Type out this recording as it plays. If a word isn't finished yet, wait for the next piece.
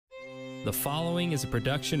The following is a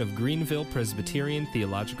production of Greenville Presbyterian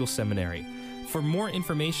Theological Seminary. For more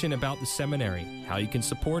information about the seminary, how you can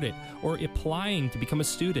support it, or applying to become a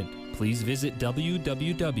student, please visit www.gpts.edu.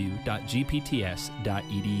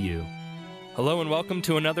 Hello and welcome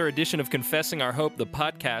to another edition of Confessing Our Hope, the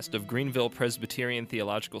podcast of Greenville Presbyterian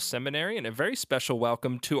Theological Seminary, and a very special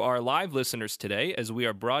welcome to our live listeners today as we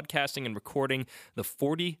are broadcasting and recording the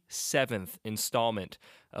 47th installment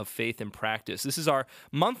of Faith in Practice. This is our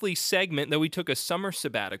monthly segment, though we took a summer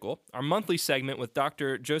sabbatical, our monthly segment with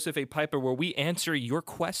Dr. Joseph A. Piper, where we answer your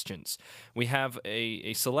questions. We have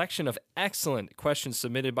a selection of excellent questions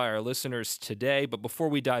submitted by our listeners today, but before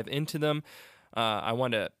we dive into them, I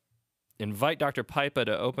want to invite Dr. Pipa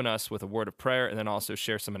to open us with a word of prayer and then also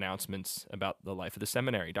share some announcements about the life of the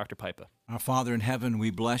seminary. Dr. Pipa. Our Father in heaven,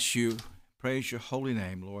 we bless you. Praise your holy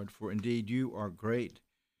name, Lord, for indeed you are great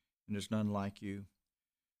and there's none like you.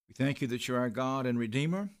 We thank you that you're our God and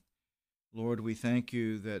Redeemer. Lord, we thank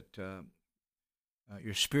you that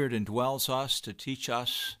your Spirit indwells us to teach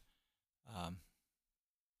us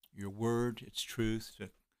your word, its truth,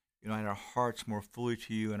 to unite our hearts more fully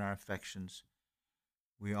to you and our affections.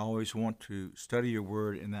 We always want to study your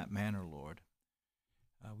word in that manner, Lord.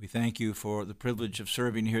 We thank you for the privilege of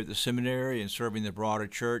serving here at the seminary and serving the broader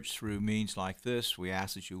church through means like this. We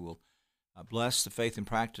ask that you will bless the Faith in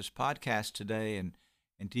Practice podcast today and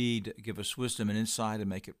indeed give us wisdom and insight and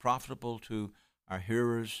make it profitable to our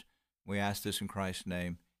hearers. We ask this in Christ's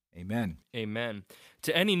name. Amen. Amen.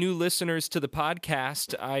 To any new listeners to the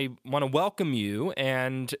podcast, I want to welcome you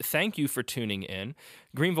and thank you for tuning in.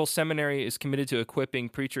 Greenville Seminary is committed to equipping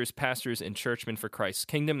preachers, pastors, and churchmen for Christ's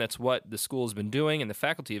kingdom. That's what the school has been doing and the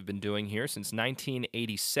faculty have been doing here since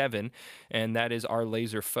 1987, and that is our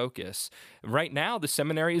laser focus. Right now, the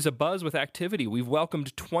seminary is abuzz with activity. We've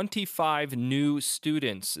welcomed 25 new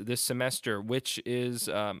students this semester, which is,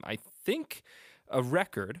 I think, a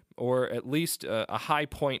record, or at least a high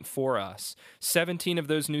point for us. 17 of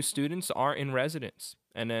those new students are in residence,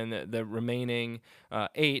 and then the remaining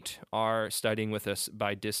 8 are studying with us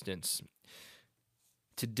by distance.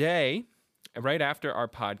 Today, right after our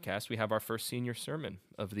podcast, we have our first senior sermon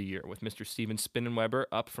of the year with Mr. Stephen Spinnenweber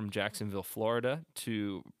up from Jacksonville, Florida,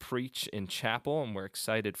 to preach in chapel, and we're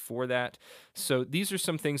excited for that. So these are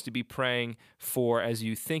some things to be praying for as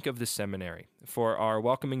you think of the seminary, for our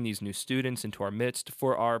welcoming these new students into our midst,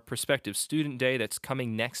 for our prospective student day that's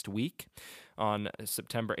coming next week on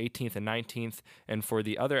September 18th and 19th, and for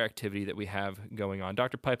the other activity that we have going on.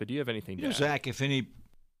 Dr. Pipa, do you have anything to add? Zach, if any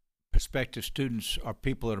prospective students or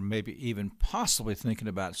people that are maybe even possibly thinking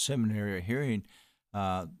about seminary or hearing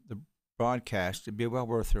the broadcast, it'd be well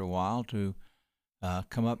worth their while to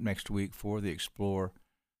come up next week for the Explore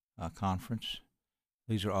conference.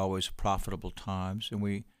 These are always profitable times, and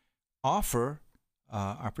we offer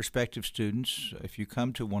our prospective students, if you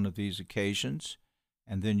come to one of these occasions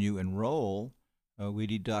and then you enroll, we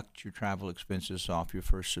deduct your travel expenses off your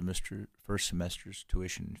first semester's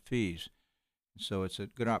tuition and fees. So it's a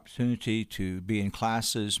good opportunity to be in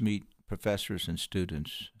classes, meet professors and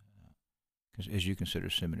students as you consider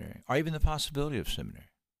seminary, or even the possibility of seminary.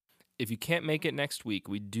 If you can't make it next week,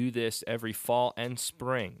 we do this every fall and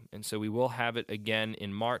spring, and so we will have it again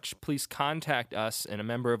in March. Please contact us and a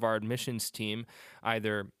member of our admissions team,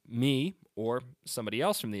 either me or somebody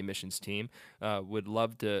else from the admissions team, would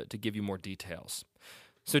love to give you more details.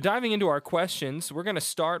 So diving into our questions, we're going to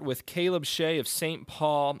start with Caleb Shea of St.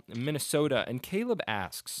 Paul, Minnesota, and Caleb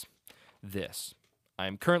asks this: I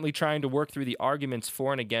am currently trying to work through the arguments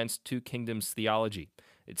for and against two kingdoms theology.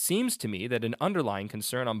 It seems to me that an underlying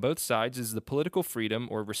concern on both sides is the political freedom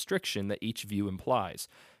or restriction that each view implies.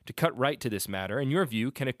 To cut right to this matter, in your view,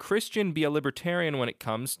 can a Christian be a libertarian when it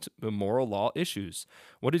comes to moral law issues?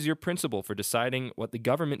 What is your principle for deciding what the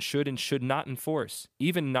government should and should not enforce?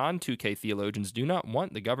 Even non-2K theologians do not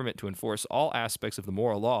want the government to enforce all aspects of the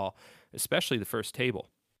moral law, especially the first table.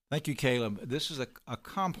 Thank you, Caleb. This is a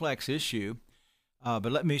complex issue,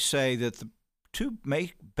 but let me say that the two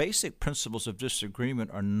basic principles of disagreement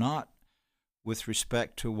are not with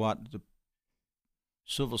respect to what the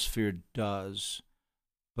civil sphere does,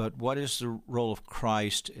 but what is the role of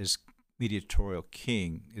Christ as mediatorial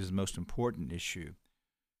king is the most important issue.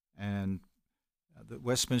 And the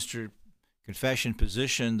Westminster Confession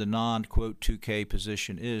position, the non-quote 2K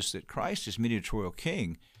position, is that Christ as mediatorial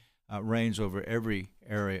king reigns over every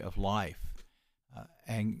area of life,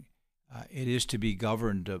 and it is to be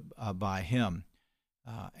governed by him.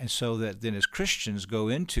 And so that then as Christians go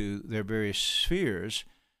into their various spheres,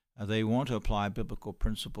 they want to apply biblical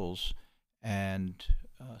principles and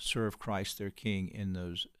serve Christ their King in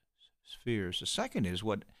those spheres. The second is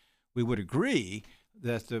what we would agree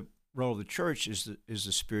that the role of the church is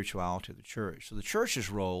the spirituality of the church. So the church's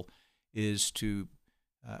role is to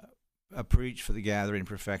preach for the gathering and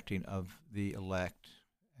perfecting of the elect,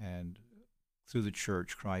 and through the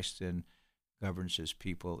church, Christ then governs his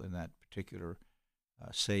people in that particular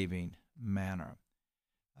saving manner.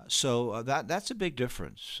 So that's a big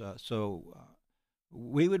difference.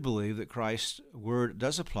 We would believe that Christ's word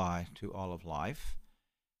does apply to all of life,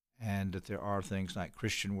 and that there are things like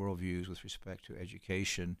Christian worldviews with respect to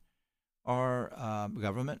education or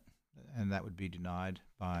government, and that would be denied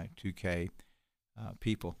by 2K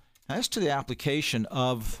people. As to the application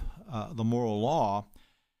of the moral law,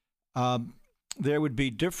 there would be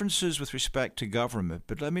differences with respect to government,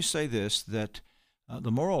 but let me say this, that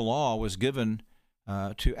the moral law was given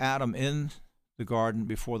to Adam in the garden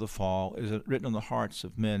before the fall, is written on the hearts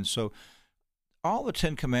of men. So all the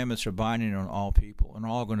Ten Commandments are binding on all people, and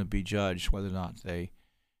all going to be judged whether or not they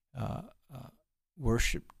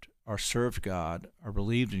worshipped or served God or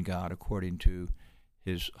believed in God according to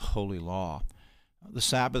his holy law. The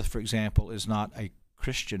Sabbath, for example, is not a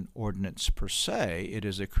Christian ordinance per se. It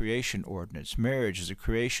is a creation ordinance. Marriage is a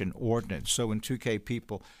creation ordinance. So when 2K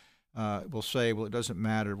people will say, well, it doesn't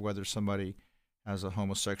matter whether somebody has a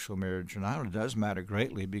homosexual marriage or not, it does matter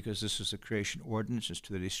greatly, because this is a creation ordinance. It's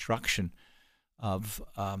to the destruction of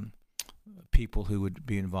people who would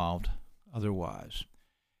be involved otherwise.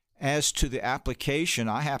 As to the application,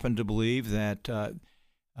 I happen to believe that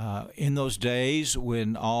in those days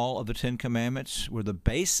when all of the Ten Commandments were the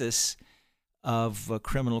basis of a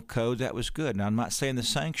criminal code, that was good. Now, I'm not saying the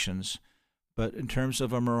sanctions, but in terms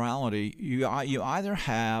of a morality, you either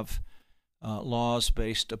have laws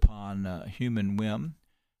based upon human whim,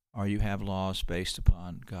 or you have laws based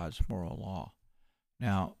upon God's moral law.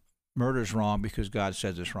 Now, murder is wrong because God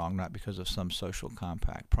says it's wrong, not because of some social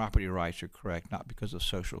compact. Property rights are correct, not because of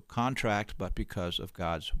social contract, but because of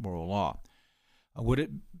God's moral law. Would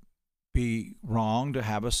it be wrong to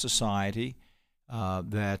have a society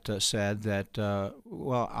that said that,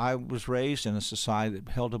 well, I was raised in a society that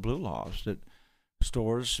held to blue laws, that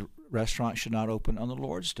stores, restaurants should not open on the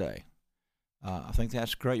Lord's Day? I think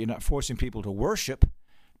that's great. You're not forcing people to worship,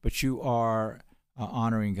 but you are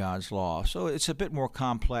honoring God's law. So it's a bit more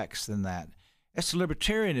complex than that. As to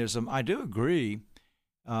libertarianism, I do agree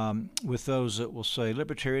with those that will say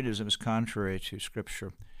libertarianism is contrary to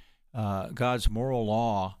Scripture. God's moral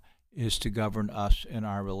law is to govern us in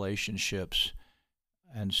our relationships,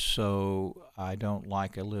 and so I don't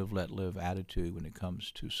like a live, let live attitude when it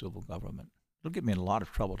comes to civil government. It'll get me in a lot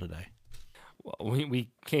of trouble today. Well, we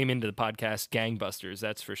came into the podcast gangbusters,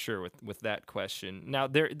 that's for sure, with that question. Now,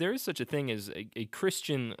 there is such a thing as a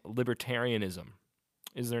Christian libertarianism,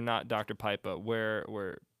 is there not, Dr. Pipa,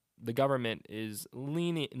 where the government is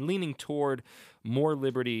leaning toward more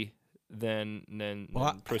liberty than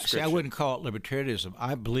prescription? See, I wouldn't call it libertarianism.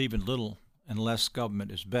 I believe in little and less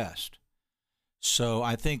government is best. So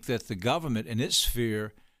I think that the government in its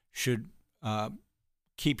sphere should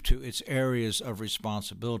keep to its areas of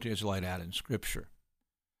responsibility as laid out in Scripture,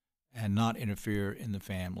 and not interfere in the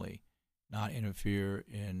family, not interfere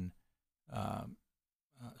in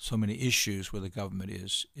so many issues where the government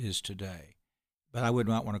is today. But I would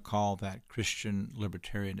not want to call that Christian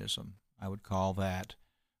libertarianism. I would call that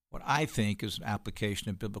what I think is an application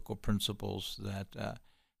of biblical principles that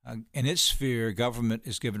in its sphere, government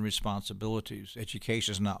is given responsibilities.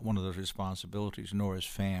 Education is not one of those responsibilities, nor is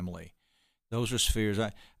family. Those are spheres.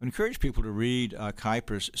 I encourage people to read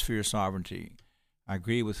Kuyper's Sphere of Sovereignty. I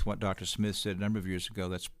agree with what Dr. Smith said a number of years ago.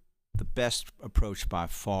 That's the best approach by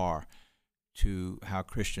far to how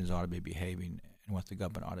Christians ought to be behaving and what the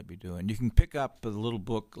government ought to be doing. You can pick up the little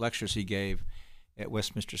book, lectures he gave at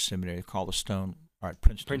Westminster Seminary called the Stone, or at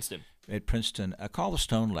Princeton. At Princeton, called the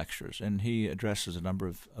Stone Lectures, and he addresses a number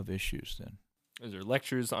of issues then. Those are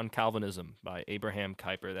Lectures on Calvinism by Abraham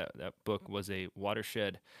Kuyper. That book was a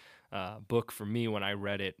watershed book for me when I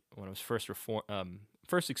read it, when I was first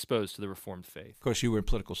exposed to the Reformed faith. Of course, you were in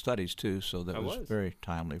political studies, too, so that was very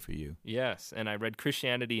timely for you. Yes, and I read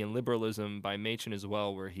Christianity and Liberalism by Machen as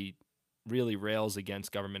well, where he really rails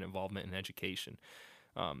against government involvement in education.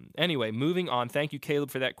 Anyway, moving on. Thank you,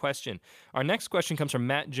 Caleb, for that question. Our next question comes from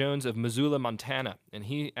Matt Jones of Missoula, Montana, and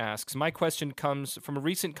he asks, my question comes from a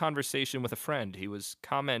recent conversation with a friend. He was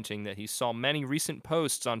commenting that he saw many recent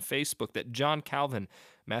posts on Facebook that John Calvin,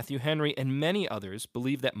 Matthew Henry, and many others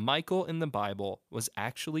believe that Michael in the Bible was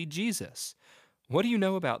actually Jesus. What do you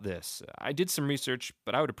know about this? I did some research,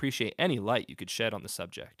 but I would appreciate any light you could shed on the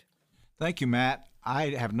subject. Thank you, Matt. I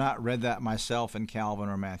have not read that myself in Calvin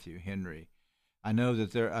or Matthew Henry. I know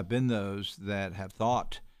that there have been those that have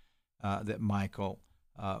thought that Michael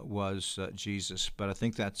was Jesus. But I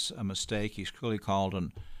think that's a mistake. He's clearly called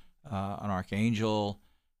an archangel.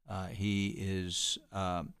 He is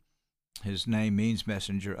his name means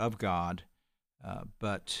messenger of God,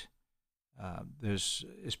 but there's,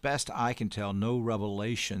 as best I can tell, no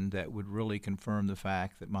revelation that would really confirm the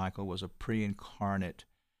fact that Michael was a pre-incarnate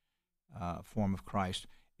form of Christ.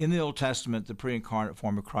 In the Old Testament, the pre-incarnate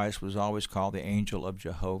form of Christ was always called the angel of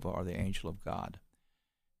Jehovah or the angel of God,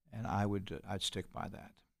 and I'd stick by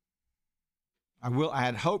that. I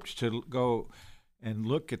had hoped to go and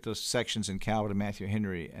look at those sections in Calvin and Matthew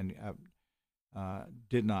Henry, and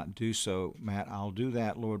did not do so. Matt, I'll do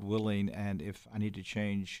that, Lord willing, and if I need to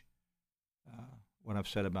change what I've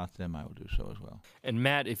said about them, I will do so as well. And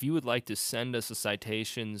Matt, if you would like to send us the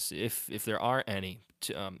citations, if there are any,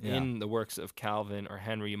 in the works of Calvin or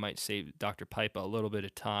Henry, you might save Dr. Pipa a little bit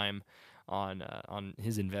of time on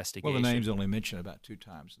his investigation. Well, the name's only mentioned about 2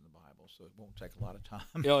 times in the Bible, so it won't take a lot of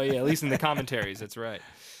time. Oh, yeah, at least in the commentaries, that's right.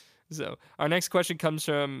 So our next question comes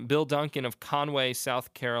from Bill Duncan of Conway,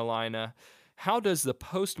 South Carolina. How does the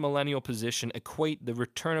post-millennial position equate the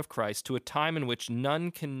return of Christ to a time in which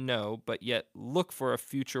none can know, but yet look for a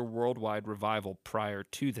future worldwide revival prior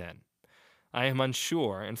to then? I am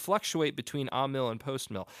unsure and fluctuate between a-mill and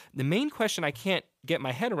post-mill. The main question I can't get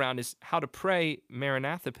my head around is how to pray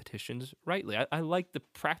Maranatha petitions rightly. I like the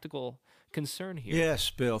practical concern here. Yes,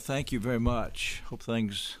 Bill, thank you very much. Hope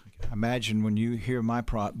things, I imagine when you hear my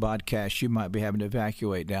podcast, you might be having to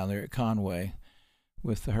evacuate down there at Conway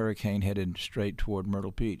with the hurricane headed straight toward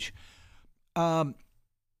Myrtle Beach. I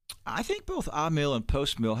think both a-mill and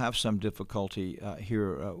post-mill have some difficulty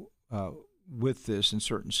here with this in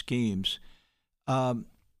certain schemes. The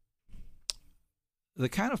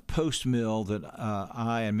kind of post-mill that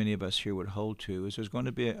I and many of us here would hold to is there's going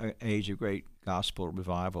to be an age of great gospel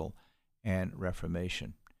revival and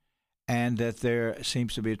reformation, and that there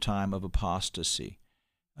seems to be a time of apostasy.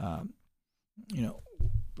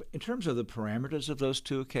 In terms of the parameters of those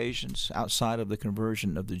 2 occasions, outside of the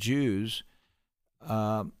conversion of the Jews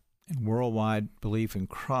and worldwide belief in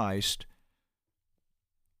Christ,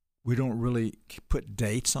 we don't really put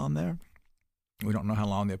dates on there. We don't know how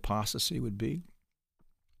long the apostasy would be.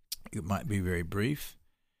 It might be very brief.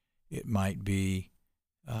 It might be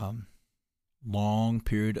long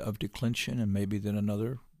period of declension, and maybe then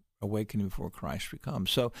another awakening before Christ comes.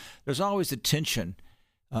 So there's always a tension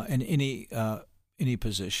in any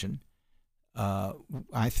position,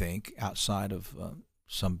 I think, outside of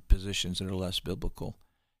some positions that are less biblical,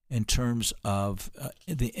 in terms of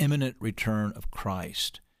the imminent return of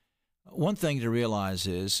Christ. One thing to realize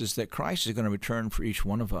is that Christ is going to return for each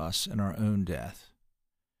one of us in our own death.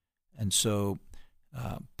 And so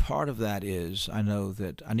part of that is I know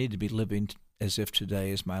that I need to be living as if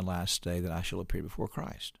today is my last day that I shall appear before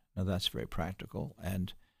Christ. Now, that's very practical,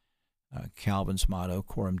 and Calvin's motto,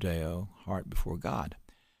 Coram Deo, heart before God.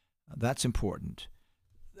 That's important.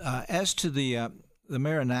 As to the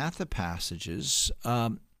Maranatha passages,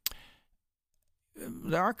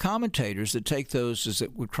 there are commentators that take those as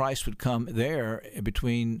that Christ would come there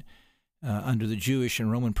between under the Jewish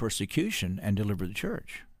and Roman persecution and deliver the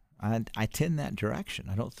church. I tend that direction.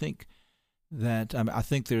 I don't think that. I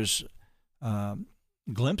think there's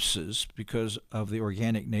glimpses because of the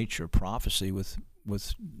organic nature of prophecy with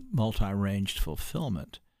multi-ranged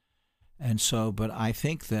fulfillment. And so, but I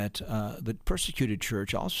think that the persecuted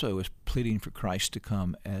church also is pleading for Christ to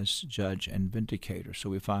come as judge and vindicator.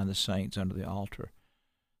 So we find the saints under the altar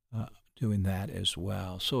doing that as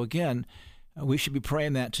well. So again, we should be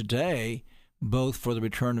praying that today, both for the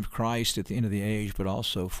return of Christ at the end of the age, but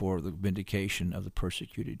also for the vindication of the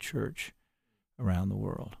persecuted church around the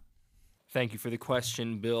world. Thank you for the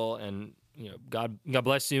question, Bill, and God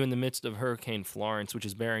bless you in the midst of Hurricane Florence, which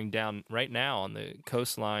is bearing down right now on the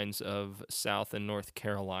coastlines of South and North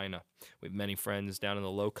Carolina. We have many friends down in the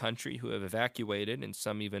Low Country who have evacuated, and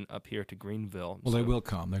some even up here to Greenville. Well, they will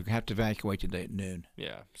come. They have to evacuate today at noon.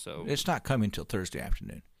 Yeah, so it's not coming until Thursday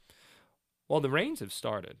afternoon. Well, the rains have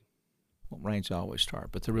started. Well, rains always start,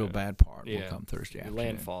 but the real bad part will come Thursday afternoon. The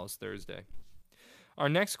landfall is Thursday. Our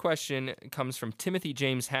next question comes from Timothy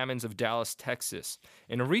James Hammonds of Dallas, Texas.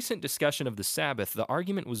 In a recent discussion of the Sabbath, the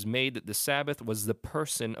argument was made that the Sabbath was the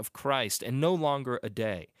person of Christ and no longer a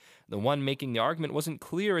day. The one making the argument wasn't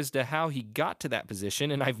clear as to how he got to that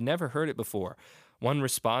position, and I've never heard it before. One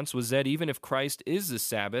response was that even if Christ is the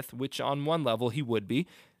Sabbath, which on one level he would be,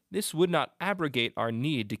 this would not abrogate our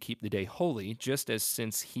need to keep the day holy, just as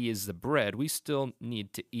since he is the bread, we still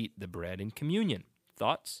need to eat the bread in communion.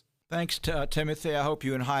 Thoughts? Thanks, Timothy. I hope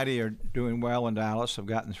you and Heidi are doing well in Dallas. Have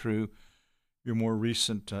gotten through your more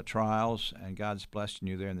recent trials, and God's blessing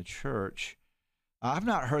you there in the church. I've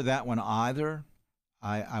not heard that one either.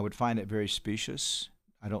 I would find it very specious.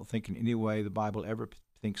 I don't think in any way the Bible ever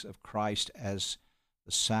thinks of Christ as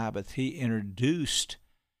the Sabbath. He introduced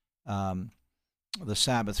the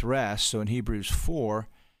Sabbath rest. So in Hebrews 4,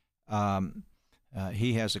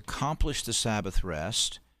 he has accomplished the Sabbath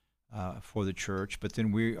rest for the church, but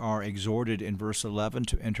then we are exhorted in verse 11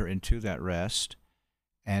 to enter into that rest.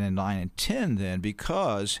 And in 9 and 10 then,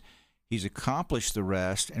 because he's accomplished the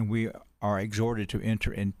rest and we are exhorted to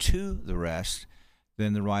enter into the rest,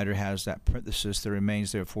 then the writer has that parenthesis, there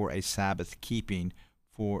remains therefore a Sabbath keeping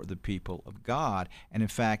for the people of God. And in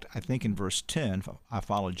fact, I think in verse 10, I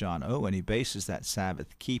follow John Owen, he bases that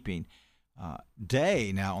Sabbath keeping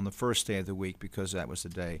day now on the first day of the week because that was the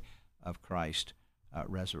day of Christ's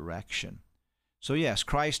resurrection. So yes,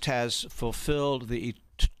 Christ has fulfilled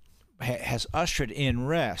has ushered in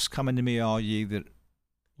rest. Come unto me, all ye that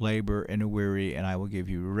labor and are weary, and I will give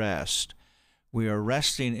you rest. We are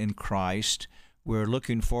resting in Christ. We're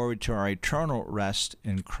looking forward to our eternal rest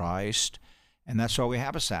in Christ, and that's why we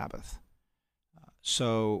have a Sabbath.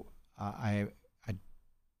 So I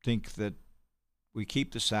think that we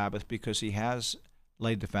keep the Sabbath because he has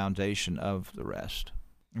laid the foundation of the rest,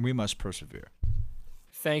 and we must persevere.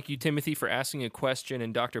 Thank you, Timothy, for asking a question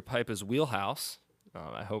in Dr. Pipa's wheelhouse.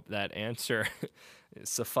 I hope that answer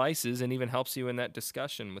suffices and even helps you in that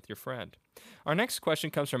discussion with your friend. Our next question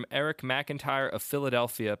comes from Eric McIntyre of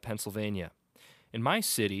Philadelphia, Pennsylvania. In my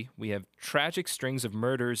city, we have tragic strings of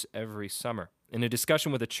murders every summer. In a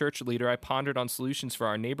discussion with a church leader, I pondered on solutions for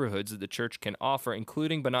our neighborhoods that the church can offer,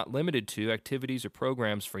 including but not limited to activities or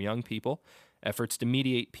programs for young people, efforts to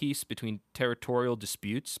mediate peace between territorial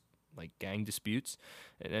disputes, like gang disputes,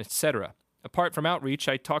 etc. Apart from outreach,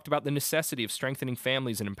 I talked about the necessity of strengthening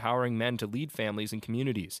families and empowering men to lead families and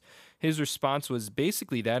communities. His response was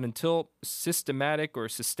basically that until systematic or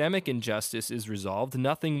systemic injustice is resolved,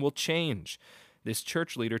 nothing will change. This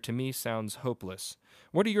church leader to me sounds hopeless.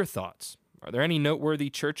 What are your thoughts? Are there any noteworthy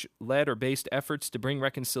church-led or based efforts to bring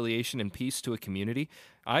reconciliation and peace to a community?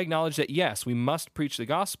 I acknowledge that, yes, we must preach the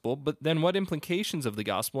gospel, but then what implications of the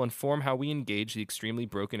gospel inform how we engage the extremely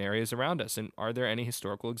broken areas around us? And are there any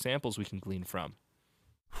historical examples we can glean from?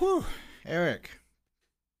 Whew, Eric.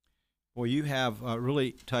 Well, you have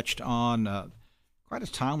really touched on quite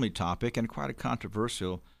a timely topic and quite a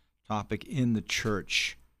controversial topic in the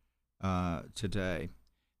church today.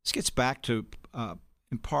 This gets back to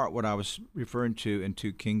in part what I was referring to in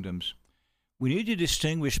Two Kingdoms. We need to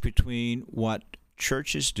distinguish between what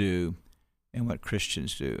churches do and what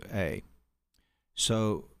Christians do.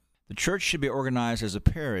 So the church should be organized as a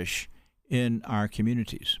parish in our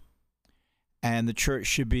communities, and the church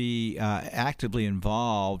should be actively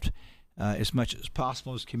involved as much as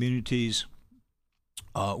possible as communities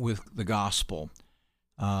with the gospel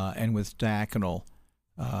and with diaconal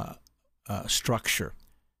structure.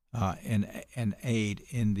 And aid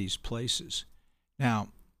in these places. Now,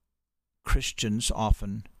 Christians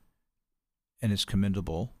often, and it's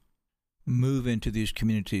commendable, move into these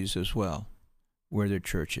communities as well, where their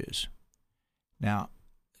church is. Now,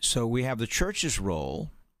 so we have the church's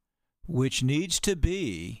role, which needs to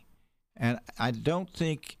be, and I don't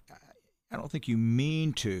think you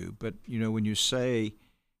mean to, but when you say,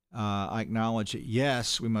 I acknowledge that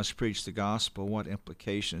yes, we must preach the gospel, what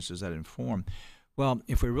implications does that inform? Well,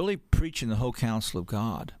 if we're really preaching the whole counsel of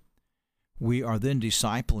God, we are then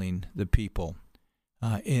discipling the people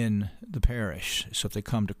in the parish. So if they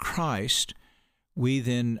come to Christ, we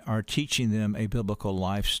then are teaching them a biblical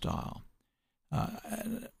lifestyle,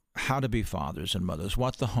 how to be fathers and mothers,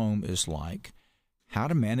 what the home is like, how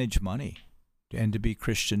to manage money, and to be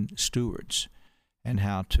Christian stewards, and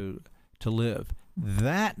how to live.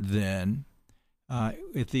 That then,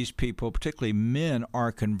 if these people, particularly men,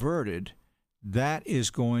 are converted, that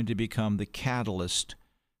is going to become the catalyst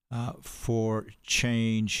for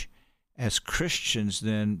change as Christians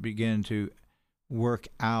then begin to work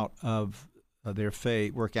out their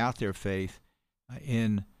faith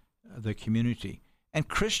in the community. And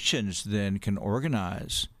Christians then can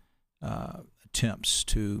organize attempts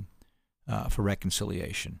for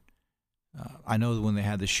reconciliation. I know that when they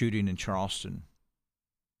had the shooting in Charleston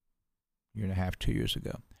a year and a half, 2 years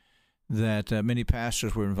ago, that many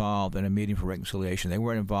pastors were involved in a meeting for reconciliation. They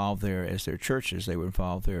weren't involved there as their churches. They were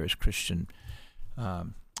involved there as Christian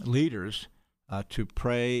leaders to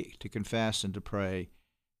pray, to confess, and to pray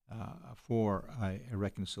for a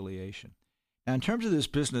reconciliation. Now, in terms of this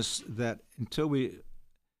business, that until we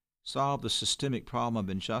solve the systemic problem of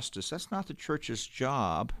injustice, that's not the church's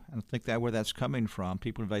job. I don't think where that's coming from.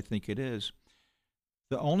 People may think it is.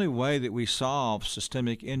 The only way that we solve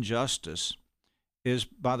systemic injustice is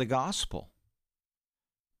by the gospel.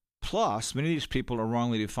 Plus, many of these people are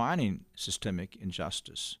wrongly defining systemic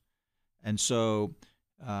injustice. And so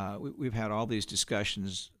we've had all these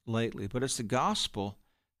discussions lately, but it's the gospel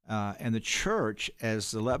and the church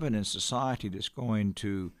as the leaven in society that's going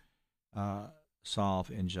to solve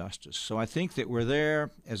injustice. So I think that we're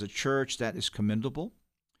there as a church. That is commendable.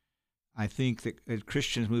 I think that as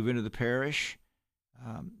Christians move into the parish,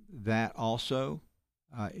 that also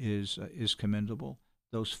is commendable.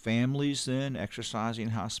 Those families then exercising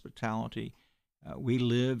hospitality. We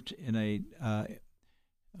lived in a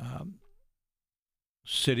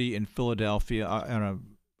city in Philadelphia, in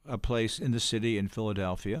a place in the city in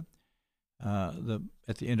Philadelphia.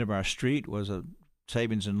 At the end of our street was a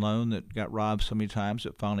savings and loan that got robbed so many times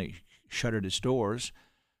it finally shuttered its doors.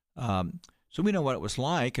 So we know what it was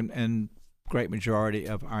like, and great majority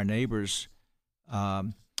of our neighbors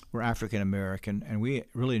were African American, and we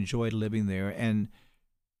really enjoyed living there. And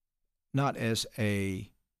not as I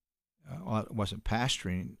wasn't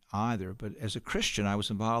pastoring either, but as a Christian, I was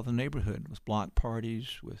involved in the neighborhood with block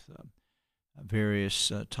parties, with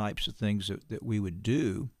various types of things that we would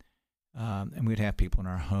do, and we'd have people in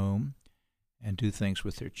our home and do things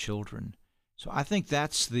with their children. So I think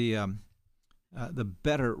that's the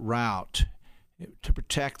better route to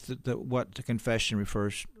protect what the confession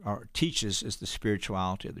refers or teaches is the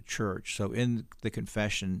spirituality of the church. So in the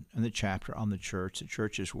confession and the chapter on the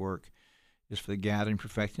church's work is for the gathering,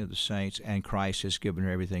 perfecting of the saints, and Christ has given her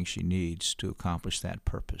everything she needs to accomplish that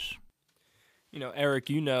purpose. You know,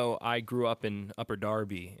 Eric, I grew up in Upper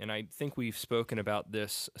Darby, and I think we've spoken about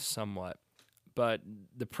this somewhat, but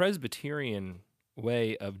the Presbyterian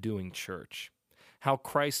way of doing church, how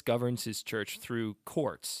Christ governs his church through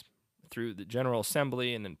courts, through the General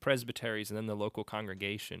Assembly and then presbyteries and then the local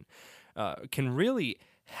congregation, can really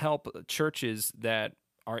help churches that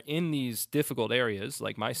are in these difficult areas,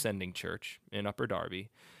 like my sending church in Upper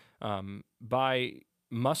Darby, by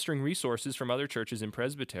mustering resources from other churches in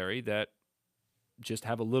Presbytery that just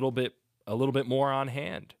have a little bit more on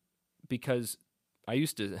hand. Because I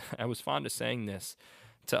was fond of saying this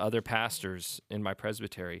to other pastors in my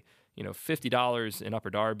presbytery. $50 in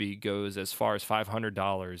Upper Darby goes as far as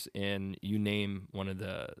 $500 in, you name one of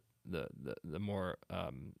the more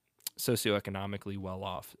socioeconomically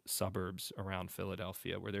well-off suburbs around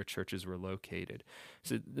Philadelphia where their churches were located.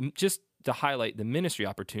 So just to highlight, the ministry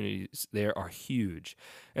opportunities there are huge.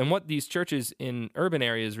 And what these churches in urban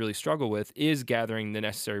areas really struggle with is gathering the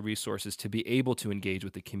necessary resources to be able to engage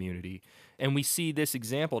with the community. And we see this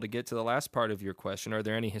example, to get to the last part of your question, are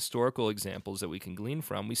there any historical examples that we can glean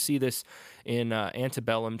from? We see this in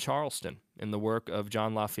antebellum Charleston, in the work of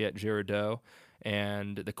John Lafayette Girardeau,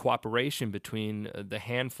 and the cooperation between the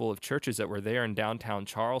handful of churches that were there in downtown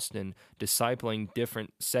Charleston, discipling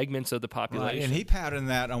different segments of the population. Right, and he patterned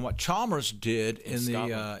that on what Chalmers did in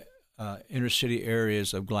the inner city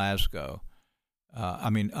areas of Glasgow.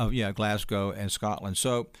 Glasgow and Scotland.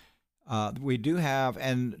 So we do have,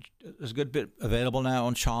 and there's a good bit available now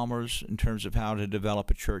on Chalmers in terms of how to develop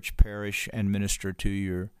a church parish and minister to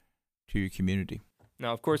your community.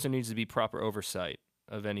 Now, of course, there needs to be proper oversight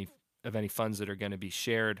of any funds that are going to be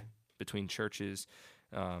shared between churches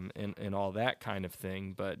and all that kind of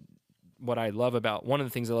thing. But one of the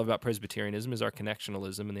things I love about Presbyterianism is our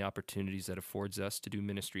connectionalism and the opportunities that affords us to do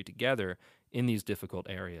ministry together in these difficult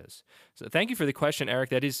areas. So thank you for the question, Eric.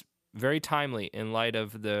 That is very timely in light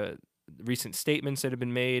of the recent statements that have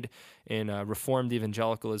been made in Reformed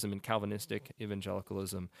evangelicalism and Calvinistic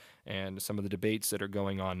evangelicalism and some of the debates that are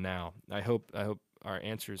going on now. I hope our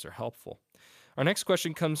answers are helpful. Our next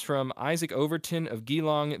question comes from Isaac Overton of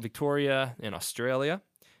Geelong, Victoria, in Australia.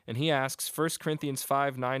 And he asks, 1 Corinthians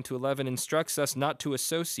 5:9-11 instructs us not to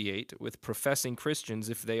associate with professing Christians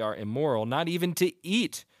if they are immoral, not even to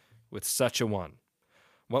eat with such a one.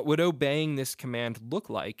 What would obeying this command look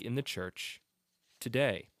like in the church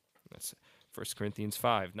today? That's 1 Corinthians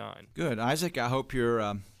 5:9. Good. Isaac, I hope your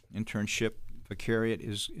internship vicariate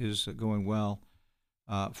is going well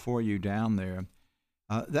for you down there.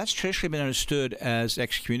 That's traditionally been understood as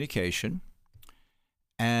excommunication,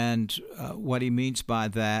 and what he means by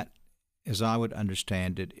that, as I would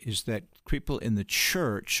understand it, is that people in the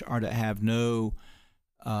church are to have no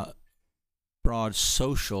broad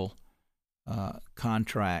social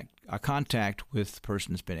contact with the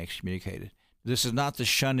person that's been excommunicated. This is not the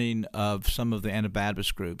shunning of some of the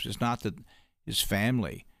Anabaptist groups. It's not that his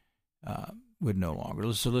family would no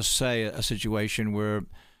longer. So let's say a situation where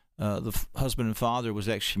the husband and father was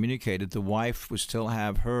excommunicated. The wife would still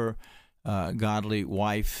have her godly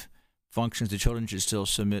wife functions. The children should still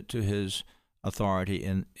submit to his authority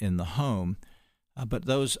in the home. But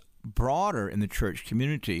those broader in the church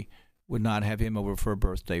community would not have him over for a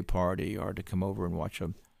birthday party or to come over and watch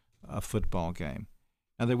a football game.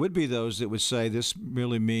 Now, there would be those that would say this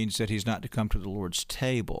really means that he's not to come to the Lord's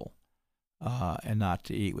table and not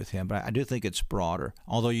to eat with him. But I do think it's broader,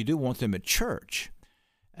 although you do want them at church.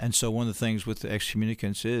 And so one of the things with the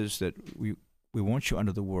excommunicants is that we want you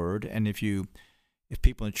under the Word, and if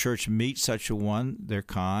people in church meet such a one, they're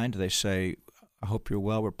kind. They say, I hope you're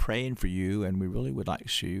well. We're praying for you, and we really would like to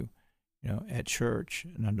see you, at church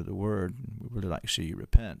and under the Word. We really like to see you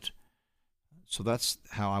repent. So that's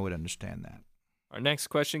how I would understand that. Our next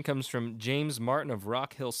question comes from James Martin of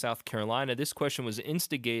Rock Hill, South Carolina. This question was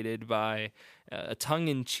instigated by a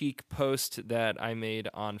tongue-in-cheek post that I made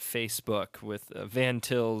on Facebook with Van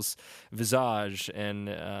Til's visage and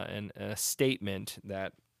a statement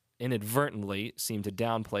that inadvertently seemed to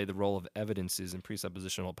downplay the role of evidences in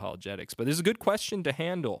presuppositional apologetics. But this is a good question to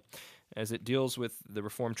handle as it deals with the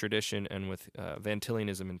Reformed tradition and with Van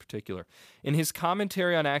Tillianism in particular. In his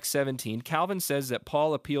commentary on Acts 17, Calvin says that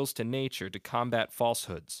Paul appeals to nature to combat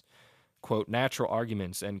falsehoods, quote, natural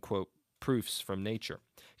arguments, end quote, proofs from nature.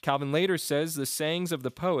 Calvin later says the sayings of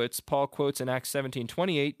the poets Paul quotes in Acts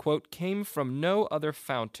 17:28, quote, came from no other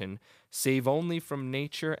fountain save only from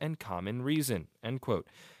nature and common reason, end quote.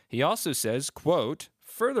 He also says, quote,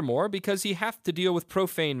 furthermore, because he hath to deal with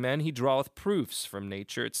profane men, he draweth proofs from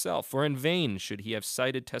nature itself, for in vain should he have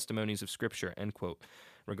cited testimonies of Scripture, end quote,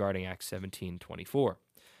 regarding Acts 17:24.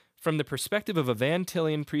 From the perspective of a Van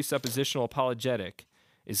Tillian presuppositional apologetic,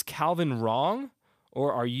 is Calvin wrong,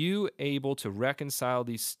 or are you able to reconcile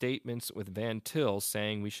these statements with Van Til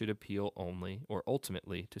saying we should appeal only or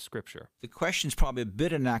ultimately to Scripture? The question is probably a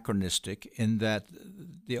bit anachronistic in that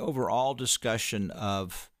the overall discussion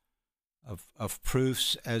of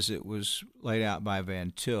proofs as it was laid out by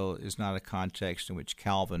Van Til is not a context in which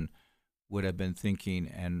Calvin would have been thinking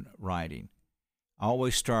and writing. I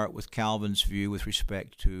always start with Calvin's view with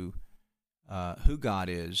respect to who God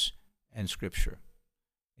is and Scripture.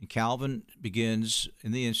 And Calvin begins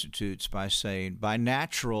in the Institutes by saying, by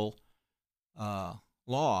natural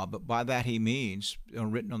law, but by that he means,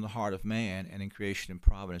 written on the heart of man and in creation and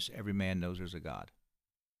providence, every man knows there's a God.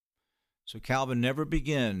 So Calvin never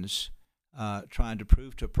begins trying to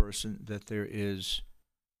prove to a person that there is,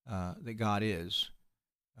 that God is.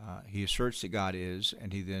 He asserts that God is,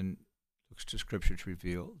 and he then looks to Scripture to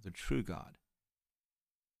reveal the true God.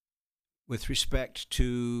 With respect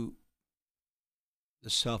to the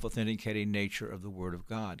self-authenticating nature of the Word of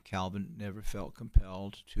God, Calvin never felt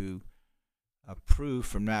compelled to prove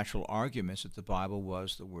from natural arguments that the Bible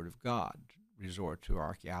was the Word of God, resort to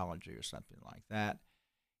archaeology or something like that.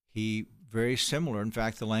 He, very similar, in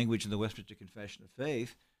fact, the language in the Westminster Confession of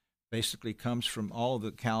Faith basically comes from all of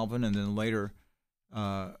the Calvin and then later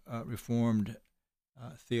Reformed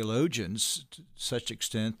theologians to such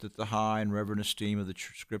extent that the high and reverent esteem of the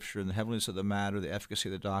Scripture and the heavenliness of the matter, the efficacy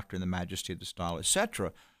of the doctrine, the majesty of the style,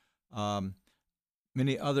 etc.,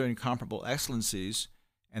 many other incomparable excellencies,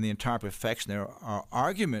 and the entire perfection. There are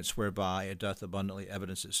arguments whereby it doth abundantly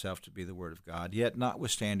evidence itself to be the Word of God, yet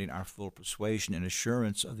notwithstanding our full persuasion and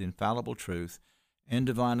assurance of the infallible truth and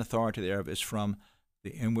divine authority thereof is from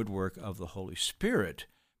the inward work of the Holy Spirit,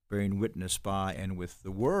 bearing witness by and with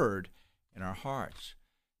the Word in our hearts.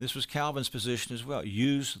 This was Calvin's position as well.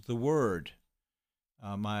 Use the Word.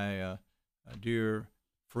 My dear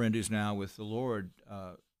friend who's now with the Lord,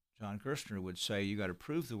 John Gerstner, would say you got to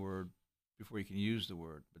prove the Word before you can use the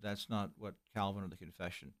Word, but that's not what Calvin or the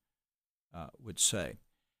Confession would say.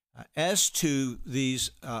 As to these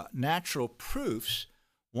natural proofs,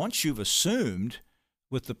 once you've assumed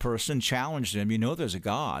with the person, challenged them, you know there's a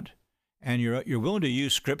God, and you're willing to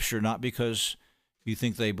use Scripture not because you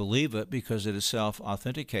think they believe it, because it is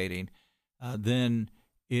self-authenticating, then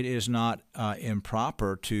it is not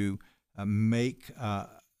improper to make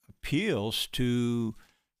appeals to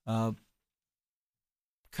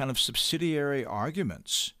kind of subsidiary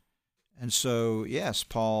arguments. And so, yes,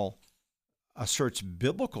 Paul asserts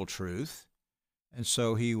biblical truth, and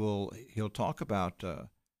so he'll talk about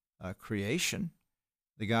creation,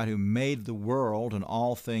 the God who made the world and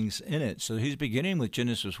all things in it. So he's beginning with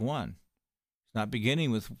Genesis 1. He's not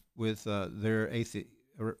beginning with their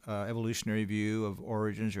evolutionary view of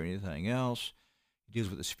origins or anything else. He deals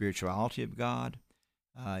with the spirituality of God.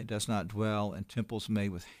 He does not dwell in temples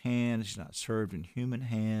made with hands. He's not served in human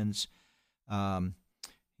hands.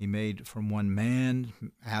 He made from one man,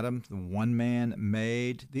 Adam, the one man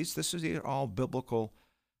made. These are all biblical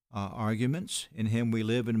arguments. In him we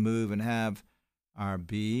live and move and have our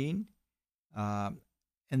being. And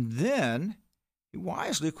then he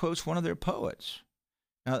wisely quotes one of their poets.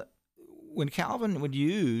 Now, when Calvin would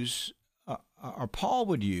use, or Paul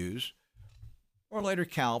would use, or later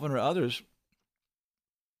Calvin or others,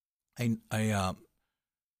 a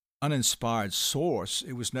uninspired source.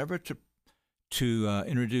 It was never to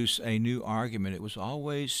introduce a new argument. It was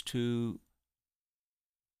always to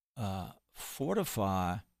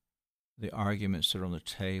fortify the arguments that are on the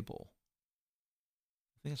table.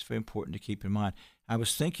 I think it's very important to keep in mind. I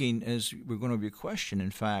was thinking, as we're going to be a question,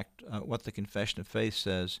 in fact, what the Confession of Faith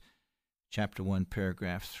says, chapter 1,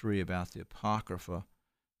 paragraph 3, about the Apocrypha,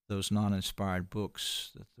 those non-inspired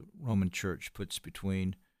books that the Roman Church puts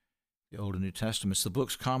between the Old and New Testaments. The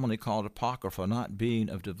books commonly called Apocrypha, not being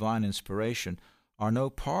of divine inspiration, are no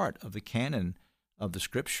part of the canon of the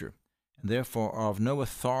Scripture, and therefore are of no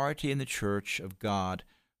authority in the Church of God,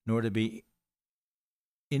 nor to be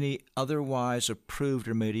any otherwise approved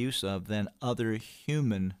or made use of than other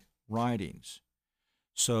human writings.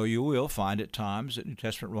 So you will find at times that New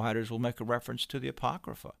Testament writers will make a reference to the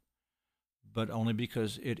Apocrypha, but only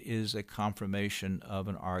because it is a confirmation of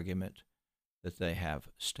an argument that they have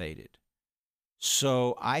stated.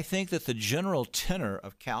 So I think that the general tenor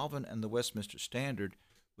of Calvin and the Westminster Standard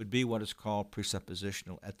would be what is called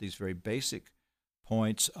presuppositional at these very basic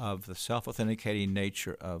points of the self-authenticating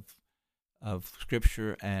nature of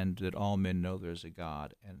Scripture, and that all men know there is a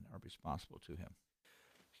God and are responsible to him.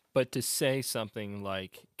 But to say something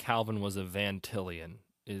like Calvin was a Van Tillian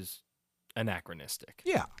is anachronistic.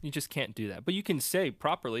 Yeah. You just can't do that. But you can say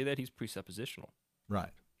properly that he's presuppositional. Right.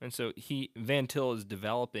 And so Van Til is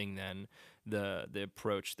developing then the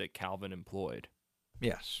approach that Calvin employed.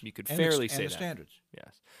 Yes. You could fairly say and the that. standards.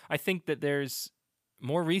 Yes. I think that there's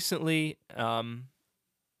more recently, and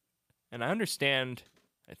I understand,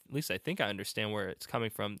 at least I think I understand where it's coming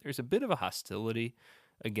from, there's a bit of a hostility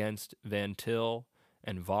against Van Til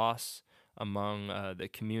and Voss among the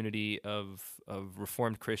community of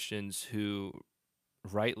Reformed Christians who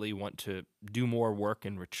rightly want to do more work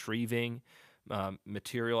in retrieving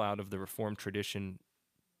material out of the Reformed tradition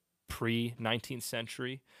pre-19th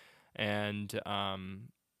century. And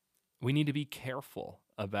we need to be careful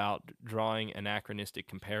about drawing anachronistic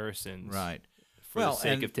comparisons Right. for the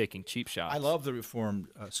sake of taking cheap shots. I love the Reformed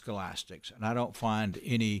scholastics, and I don't find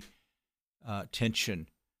any tension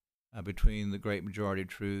between the great majority of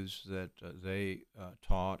truths that they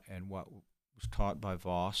taught and what was taught by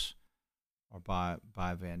Voss or by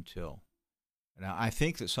Van Til. Now, I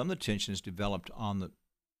think that some of the tension is developed on the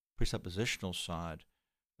presuppositional side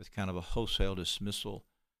with kind of a wholesale dismissal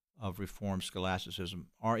of Reformed scholasticism,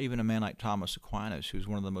 or even a man like Thomas Aquinas, who's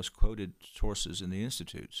one of the most quoted sources in the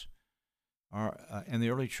Institutes or in the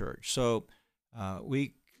early church. So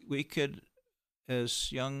we could,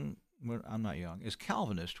 as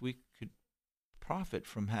Calvinists, we could profit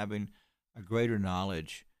from having a greater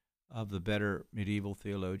knowledge of the better medieval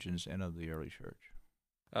theologians and of the early church.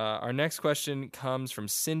 Our next question comes from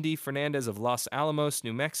Cindy Fernandez of Los Alamos,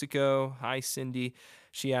 New Mexico. Hi, Cindy.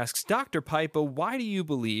 She asks, Dr. Pipa, why do you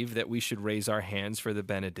believe that we should raise our hands for the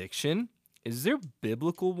benediction? Is there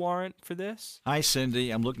biblical warrant for this? Hi, Cindy.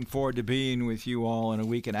 I'm looking forward to being with you all in a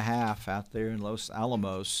week and a half out there in Los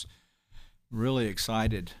Alamos. Really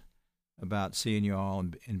excited about seeing you all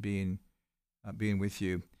and being with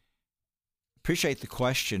you. Appreciate the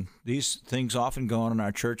question. These things often go on in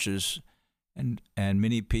our churches. And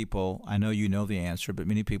many people, I know you know the answer, but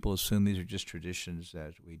many people assume these are just traditions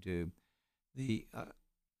as we do. The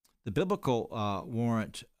biblical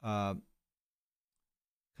warrant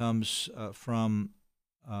comes from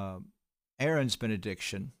Aaron's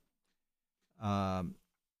benediction in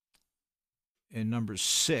Numbers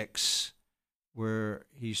 6, where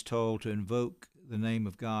he's told to invoke the name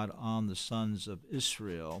of God on the sons of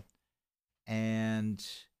Israel, and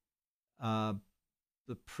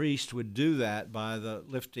the priest would do that by the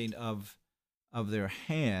lifting of their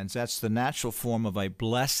hands. That's the natural form of a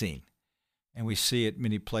blessing, and we see it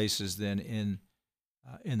many places then in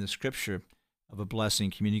the Scripture of a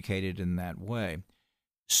blessing communicated in that way.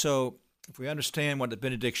 So if we understand what the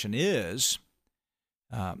benediction is,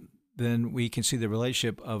 then we can see the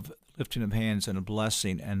relationship of lifting of hands and a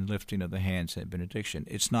blessing and lifting of the hands and benediction.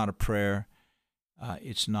 It's not a prayer.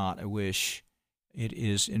 It's not a wish. It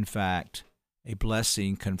is, in fact, a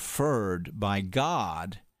blessing conferred by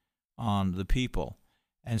God on the people.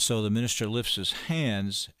 And so the minister lifts his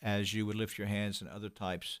hands as you would lift your hands in other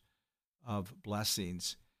types of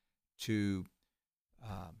blessings to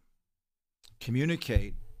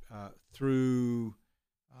communicate through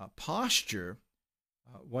posture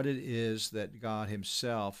what it is that God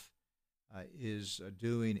himself is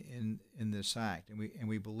doing in this act. And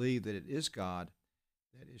we believe that it is God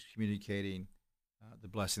that is communicating the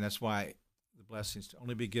blessing. That's why the blessings to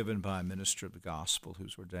only be given by a minister of the gospel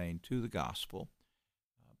who's ordained to the gospel,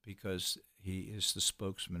 because he is the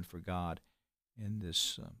spokesman for God in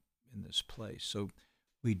this place. So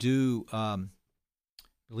we do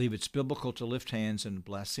believe it's biblical to lift hands in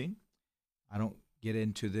blessing. I don't get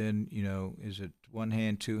into then, is it one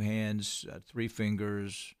hand, two hands, three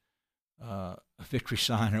fingers, a victory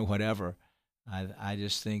sign or whatever. I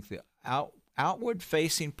just think the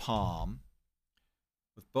outward-facing palm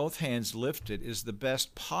with both hands lifted is the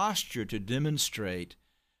best posture to demonstrate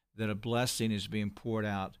that a blessing is being poured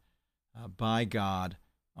out by God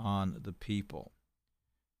on the people.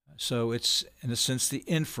 So it's, in a sense, the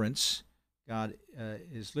inference. God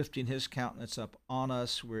is lifting his countenance up on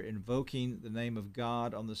us. We're invoking the name of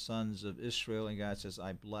God on the sons of Israel, and God says,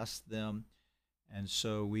 I bless them. And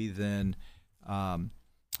so we then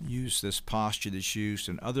use this posture that's used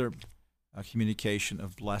in other communication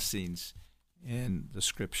of blessings in the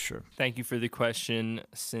Scripture. Thank you for the question,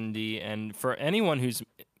 Cindy. And for anyone who's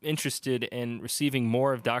interested in receiving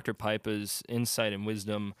more of Dr. Pipa's insight and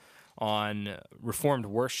wisdom on Reformed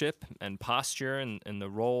worship and posture and the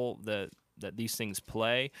role that these things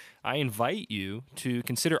play, I invite you to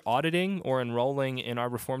consider auditing or enrolling in our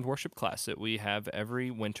Reformed worship class that we have every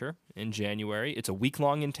winter in January. It's a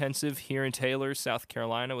week-long intensive here in Taylor, South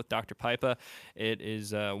Carolina with Dr. Pipa. It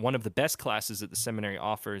is one of the best classes that the seminary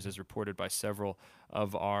offers, as reported by several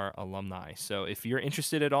of our alumni. So if you're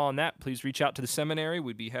interested at all in that, please reach out to the seminary.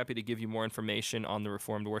 We'd be happy to give you more information on the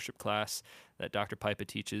Reformed worship class that Dr. Pipa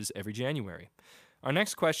teaches every January. Our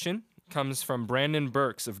next question comes from Brandon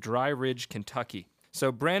Burks of Dry Ridge, Kentucky.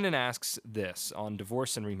 So Brandon asks this on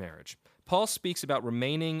divorce and remarriage. Paul speaks about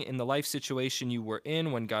remaining in the life situation you were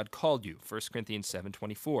in when God called you, 1 Corinthians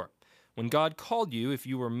 7:24. When God called you, if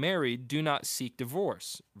you were married, do not seek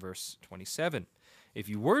divorce, verse 27. If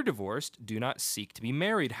you were divorced, do not seek to be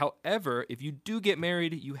married. However, if you do get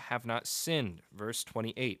married, you have not sinned, verse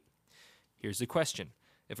 28. Here's the question.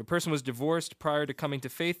 If a person was divorced prior to coming to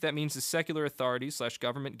faith, that means the secular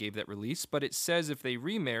authorities/government gave that release, but it says if they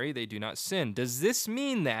remarry, they do not sin. Does this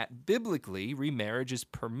mean that, biblically, remarriage is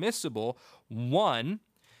permissible, 1,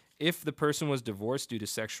 if the person was divorced due to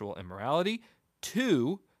sexual immorality,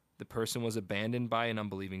 2, the person was abandoned by an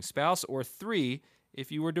unbelieving spouse, or 3,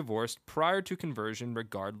 if you were divorced prior to conversion,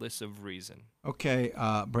 regardless of reason? Okay,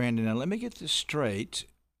 Brandon, now let me get this straight.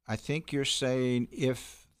 I think you're saying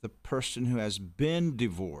if the person who has been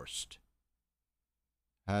divorced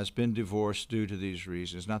due to these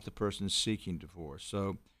reasons, not the person seeking divorce.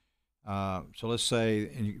 So let's say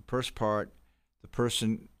in the first part, the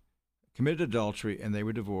person committed adultery and they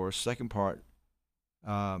were divorced. Second part,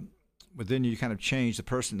 but then you kind of change the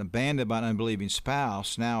person abandoned by an unbelieving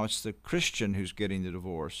spouse. Now it's the Christian who's getting the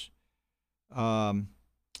divorce. And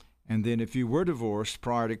then if you were divorced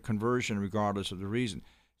prior to conversion, regardless of the reason.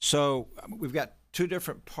 So we've got two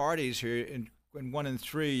different parties here. In 1 and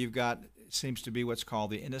 3, you've got, it seems to be what's called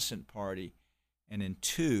the innocent party. And in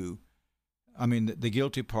 2, the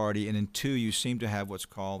guilty party. And in 2, you seem to have what's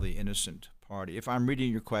called the innocent party. If I'm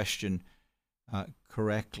reading your question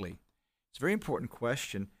correctly. It's a very important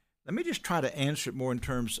question. Let me just try to answer it more in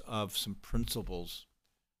terms of some principles.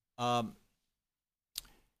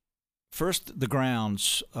 First, the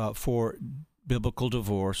grounds for biblical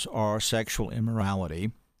divorce are sexual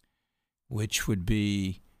immorality, which would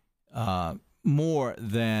be more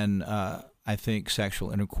than, I think,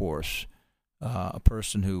 sexual intercourse. A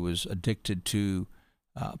person who was addicted to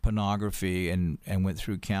pornography and went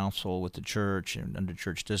through counsel with the church and under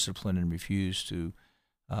church discipline and refused to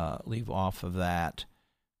leave off of that,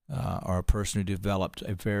 or a person who developed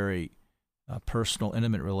a very personal,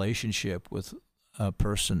 intimate relationship with a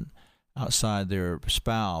person outside their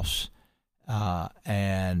spouse,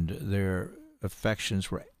 and their affections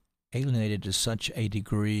were alienated to such a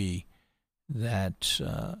degree that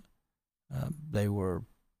they were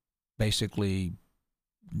basically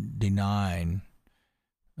denying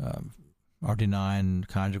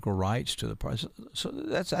conjugal rights to the parties. So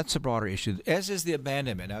that's a broader issue, as is the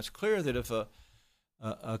abandonment. Now, it's clear that if a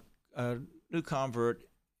new convert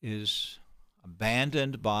is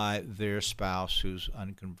abandoned by their spouse who's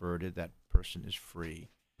unconverted, that person is free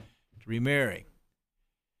to remarry.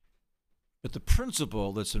 But the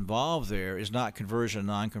principle that's involved there is not conversion,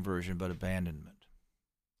 non-conversion, but abandonment.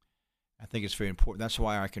 I think it's very important. That's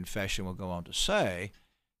why our confession will go on to say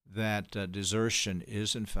that desertion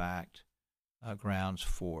is, in fact, grounds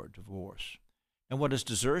for divorce. And what does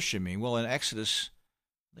desertion mean? Well, in Exodus,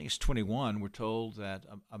 I think it's 21, we're told that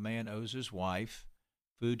a man owes his wife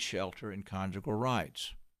food, shelter, and conjugal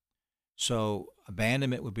rights. So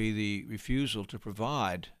abandonment would be the refusal to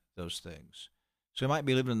provide those things. So he might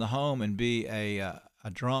be living in the home and be a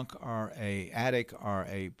drunk or a addict or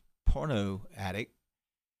a porno addict,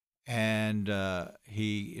 and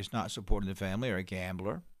he is not supporting the family, or a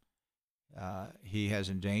gambler. He has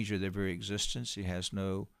endangered their very existence. He has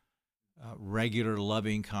no regular,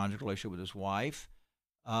 loving conjugal relationship with his wife.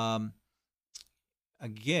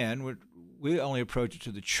 Again, we only approach it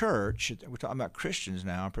to the church. We're talking about Christians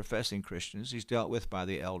now, professing Christians. He's dealt with by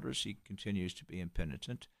the elders. He continues to be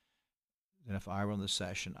impenitent. Then if I were in the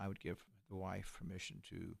session, I would give the wife permission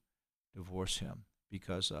to divorce him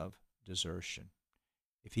because of desertion.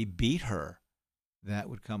 If he beat her, that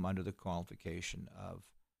would come under the qualification of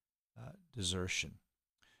desertion.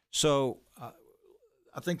 So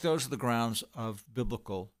I think those are the grounds of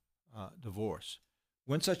biblical divorce.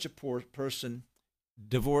 When such a person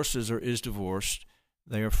divorces or is divorced,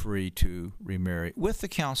 they are free to remarry with the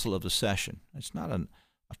counsel of the session. It's not an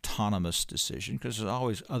autonomous decision, because there's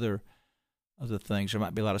always other things. There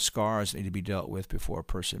might be a lot of scars that need to be dealt with before a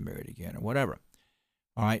person married again, or whatever.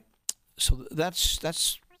 All right, so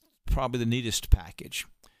that's probably the neatest package.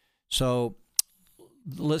 So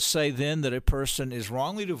let's say then that a person is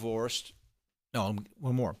wrongly divorced. No,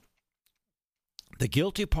 one more. The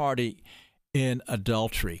guilty party in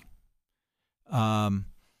adultery,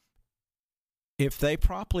 if they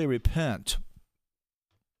properly repent,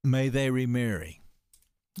 may they remarry.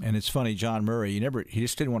 And it's funny, John Murray, he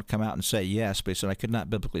just didn't want to come out and say yes, but he said, I could not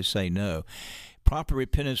biblically say no. Proper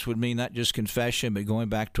repentance would mean not just confession, but going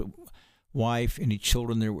back to wife, any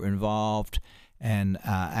children that were involved, and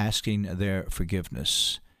asking their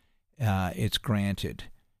forgiveness. It's granted.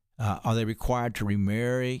 Are they required to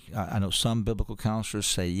remarry? I know some biblical counselors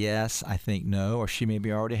say yes. I think no, or she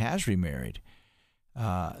maybe already has remarried.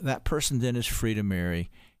 That person then is free to marry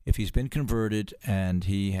if he's been converted and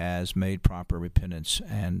he has made proper repentance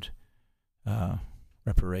and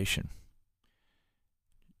reparation.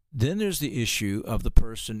 Then there's the issue of the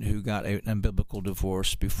person who got an unbiblical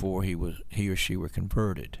divorce before he or she were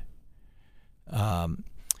converted.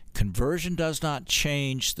 Conversion does not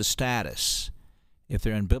change the status. If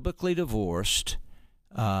they're unbiblically divorced,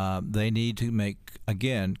 they need to make,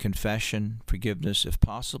 again, confession, forgiveness, if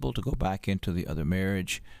possible, to go back into the other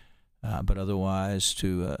marriage, but otherwise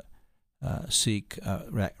to seek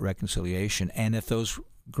reconciliation. And if those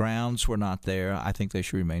grounds were not there, I think they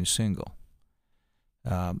should remain single.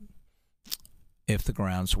 If the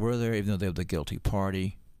grounds were there, even though they were the guilty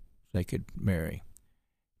party, they could marry.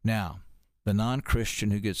 Now, the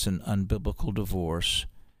non-Christian who gets an unbiblical divorce,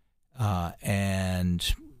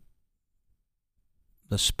 and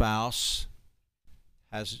the spouse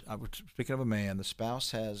has, speaking of a man, the spouse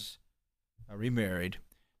has remarried,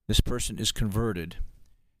 this person is converted,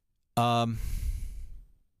 may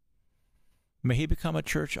he become a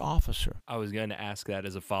church officer? I was going to ask that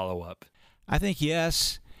as a follow-up. I think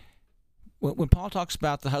yes. When Paul talks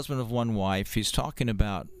about the husband of one wife, he's talking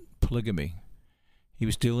about polygamy. He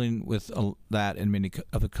was dealing with that in many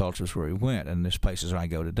other cultures where he went, and there's places where I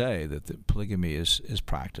go today that the polygamy is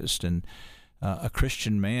practiced. And a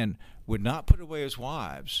Christian man would not put away his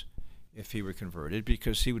wives if he were converted,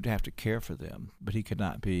 because he would have to care for them, but he could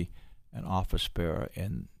not be an office bearer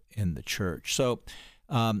in the church. So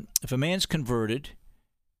if a man's converted,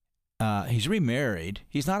 he's remarried,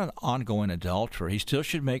 he's not an ongoing adulterer. He still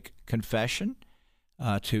should make confession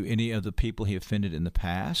to any of the people he offended in the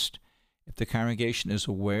past. If the congregation is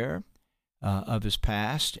aware of his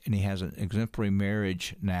past and he has an exemplary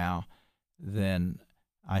marriage now, then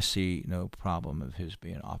I see no problem of his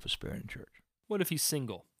being an office bearer in church. What if he's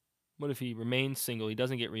single? What if he remains single? He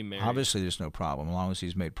doesn't get remarried. Obviously, there's no problem, as long as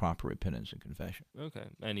he's made proper repentance and confession. Okay,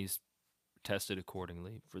 and he's tested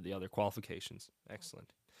accordingly for the other qualifications.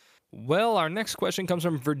 Excellent. Well, our next question comes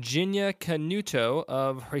from Virginia Canuto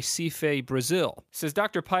of Recife, Brazil. It says,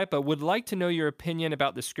 Dr. Pipa, would like to know your opinion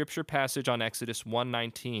about the scripture passage on Exodus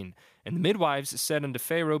 1:19. And the midwives said unto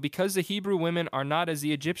Pharaoh, because the Hebrew women are not as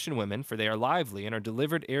the Egyptian women, for they are lively, and are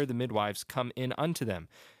delivered ere the midwives come in unto them.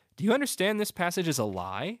 Do you understand this passage as a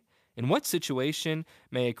lie? In what situation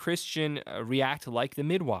may a Christian react like the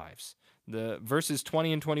midwives? The verses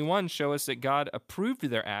 20 and 21 show us that God approved of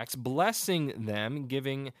their acts, blessing them,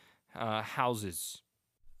 giving houses.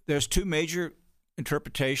 There's two major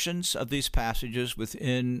interpretations of these passages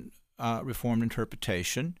within Reformed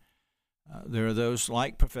interpretation. There are those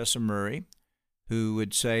like Professor Murray, who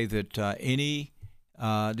would say that any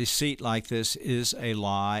deceit like this is a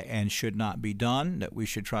lie and should not be done, that we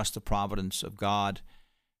should trust the providence of God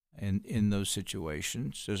in those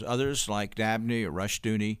situations. There's others like Dabney or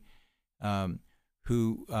Rushdoony,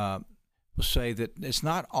 who will say that it's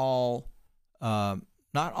not all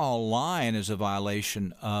lying is a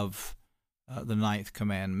violation of the ninth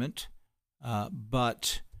commandment,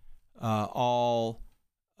 but all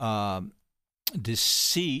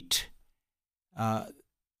deceit that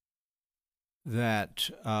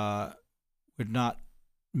would not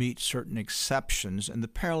meet certain exceptions, and the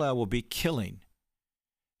parallel will be killing.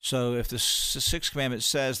 So if the sixth commandment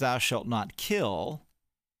says, thou shalt not kill,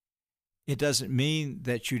 it doesn't mean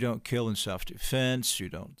that you don't kill in self-defense.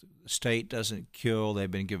 The state doesn't kill. They've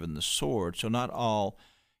been given the sword. So not all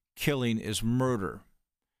killing is murder.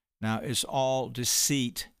 Now, is all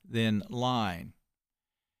deceit then lying?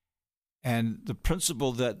 And the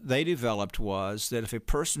principle that they developed was that if a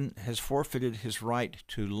person has forfeited his right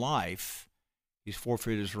to life, he's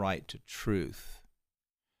forfeited his right to truth.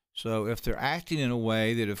 So if they're acting in a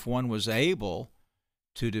way that if one was able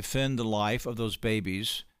to defend the life of those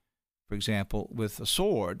babies, for example, with a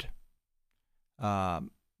sword, and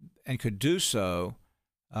could do so,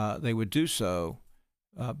 they would do so.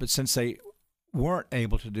 But since they weren't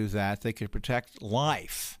able to do that, they could protect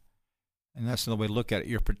life. And that's another way to look at it.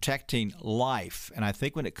 You're protecting life. And I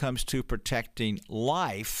think when it comes to protecting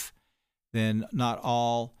life, then not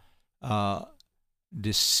all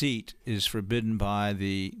deceit is forbidden by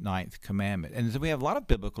the ninth commandment. And we have a lot of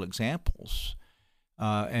biblical examples.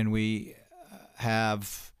 And we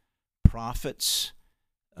have prophets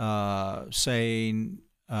saying,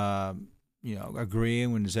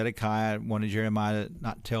 agreeing when Zedekiah wanted Jeremiah to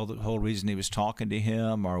not tell the whole reason he was talking to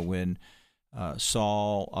him, or when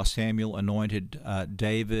Samuel anointed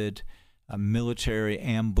David, military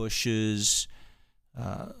ambushes.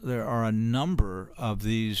 There are a number of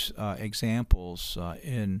these examples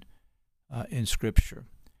in Scripture.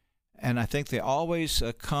 And I think they always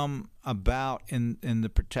come about in the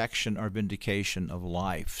protection or vindication of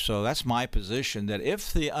life. So that's my position, that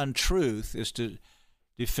if the untruth is to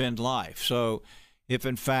defend life. So if,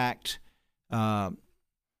 in fact, some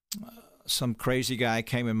crazy guy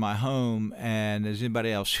came in my home, and there's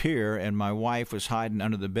anybody else here, and my wife was hiding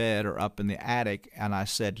under the bed or up in the attic, and I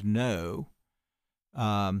said no,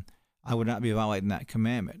 I would not be violating that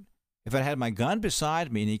commandment. If I had my gun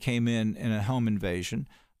beside me and he came in a home invasion,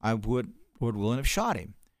 I would, Lord willing, have shot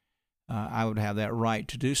him. I would have that right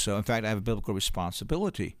to do so. In fact, I have a biblical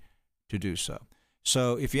responsibility to do so.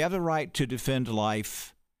 So if you have the right to defend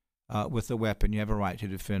life with a weapon, you have a right to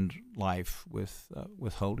defend life with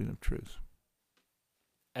withholding of truth.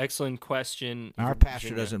 Excellent question. Our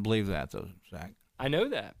pastor doesn't believe that, though, Zach. I know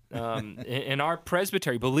that. In our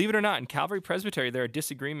presbytery, believe it or not, in Calvary Presbytery, there are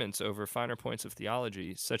disagreements over finer points of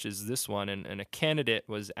theology, such as this one. And a candidate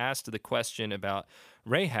was asked the question about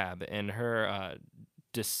Rahab and her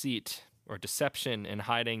deceit or deception in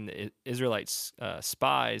hiding the Israelites'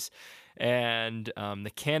 spies. And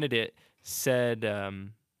the candidate said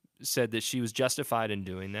that she was justified in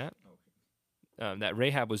doing that, that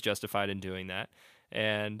Rahab was justified in doing that.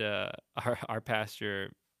 And our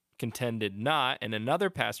pastor contended not, and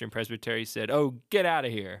another pastor in Presbytery said, "Oh, get out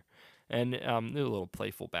of here." And there was a little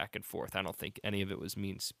playful back and forth. I don't think any of it was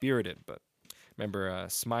mean-spirited, but I remember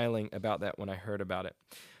smiling about that when I heard about it.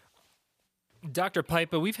 Dr.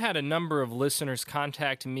 Pipa, we've had a number of listeners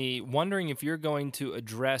contact me wondering if you're going to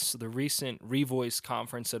address the recent Revoice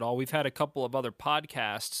conference at all. We've had a couple of other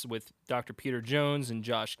podcasts with Dr. Peter Jones and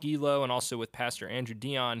Josh Gilo, and also with Pastor Andrew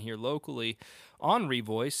Dion here locally on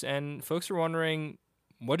Revoice, and folks are wondering,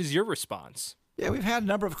 what is your response? Yeah, we've had a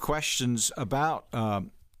number of questions about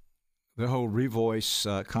the whole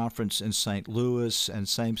Revoice conference in St. Louis and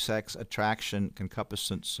same-sex attraction,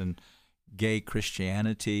 concupiscence, and gay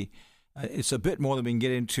Christianity. It's a bit more than we can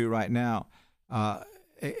get into right now. Let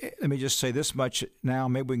me just say this much now.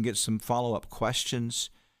 Maybe we can get some follow-up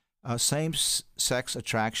questions. Same-sex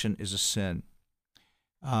attraction is a sin.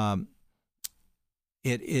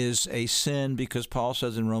 It is a sin because Paul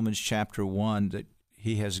says in Romans chapter 1 that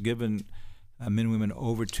he has given men and women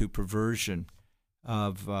over to perversion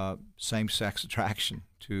of same-sex attraction,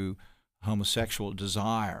 to homosexual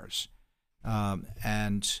desires.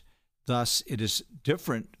 And thus it is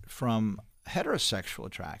different from heterosexual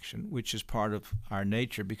attraction, which is part of our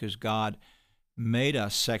nature because God made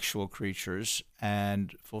us sexual creatures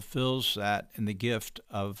and fulfills that in the gift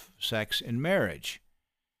of sex in marriage.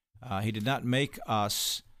 He did not make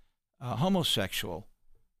us homosexual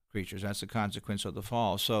creatures. That's the consequence of the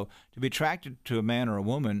fall. So to be attracted to a man or a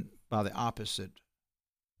woman by the opposite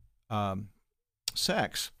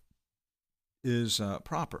sex is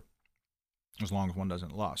proper, as long as one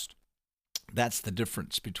doesn't lust. That's the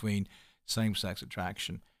difference between same-sex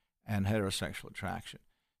attraction and heterosexual attraction.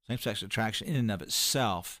 Same-sex attraction in and of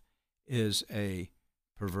itself is a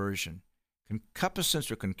perversion.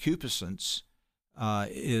 Concupiscence or concupiscence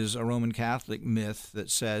is a Roman Catholic myth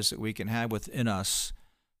that says that we can have within us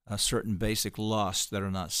a certain basic lusts that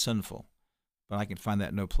are not sinful. But I can find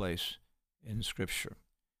that no place in Scripture.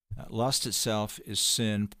 Lust itself is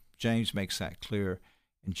sin. James makes that clear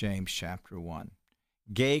in James chapter 1.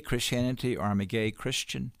 Gay Christianity, or I'm a gay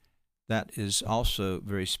Christian, that is also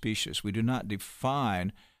very specious. We do not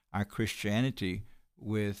define our Christianity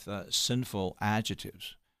with sinful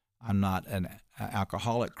adjectives. I'm not an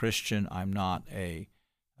alcoholic Christian. I'm not a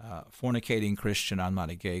fornicating Christian. I'm not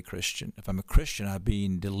a gay Christian. If I'm a Christian, I'm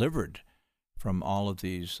being delivered from all of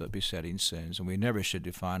these besetting sins, and we never should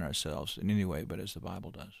define ourselves in any way but as the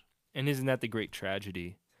Bible does. And isn't that the great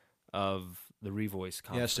tragedy of the Revoice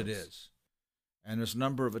Conference? Yes, it is. And there's a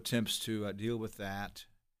number of attempts to deal with that.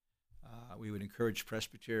 We would encourage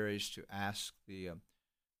presbyteries to ask the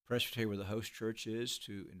presbytery where the host church is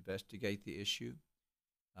to investigate the issue.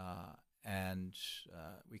 And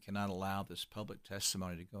we cannot allow this public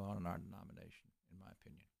testimony to go on in our denomination, in my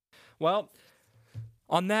opinion. Well,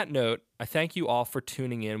 on that note, I thank you all for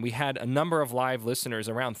tuning in. We had a number of live listeners,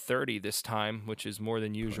 around 30 this time, which is more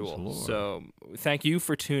than usual. So thank you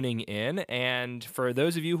for tuning in. And for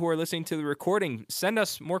those of you who are listening to the recording, send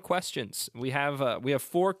us more questions. We have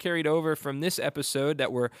 4 carried over from this episode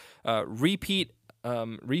that were repeat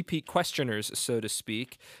questioners, so to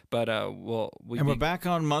speak. But we're back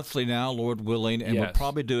on monthly now, Lord willing, and we'll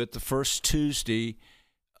probably do it the first Tuesday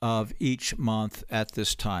of each month at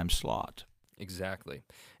this time slot. Exactly.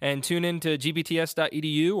 And tune in to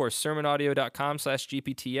gbts.edu or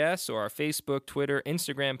sermonaudio.com/gbts, or our Facebook, Twitter,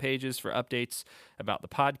 Instagram pages for updates about the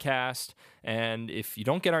podcast. And if you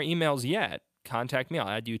don't get our emails yet, contact me. I'll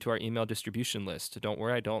add you to our email distribution list. Don't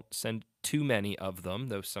worry, I don't send too many of them,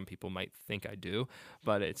 though some people might think I do.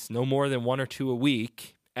 But it's no more than 1 or 2 a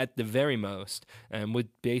week at the very most, and with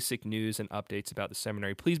basic news and updates about the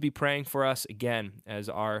seminary. Please be praying for us again, as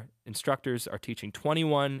our instructors are teaching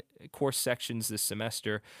 21 course sections this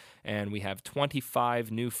semester, and we have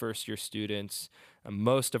 25 new first-year students.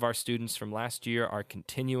 Most of our students from last year are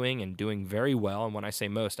continuing and doing very well, and when I say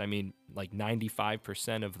most, I mean like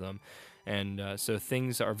 95% of them. And so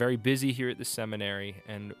things are very busy here at the seminary,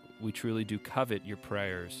 and we truly do covet your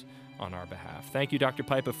prayers on our behalf. Thank you, Dr.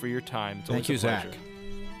 Pipa, for your time. It's Thank you, always a pleasure. Zach.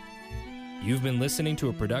 You've been listening to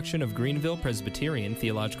a production of Greenville Presbyterian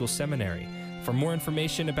Theological Seminary. For more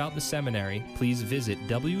information about the seminary, please visit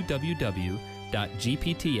www.gpts.edu.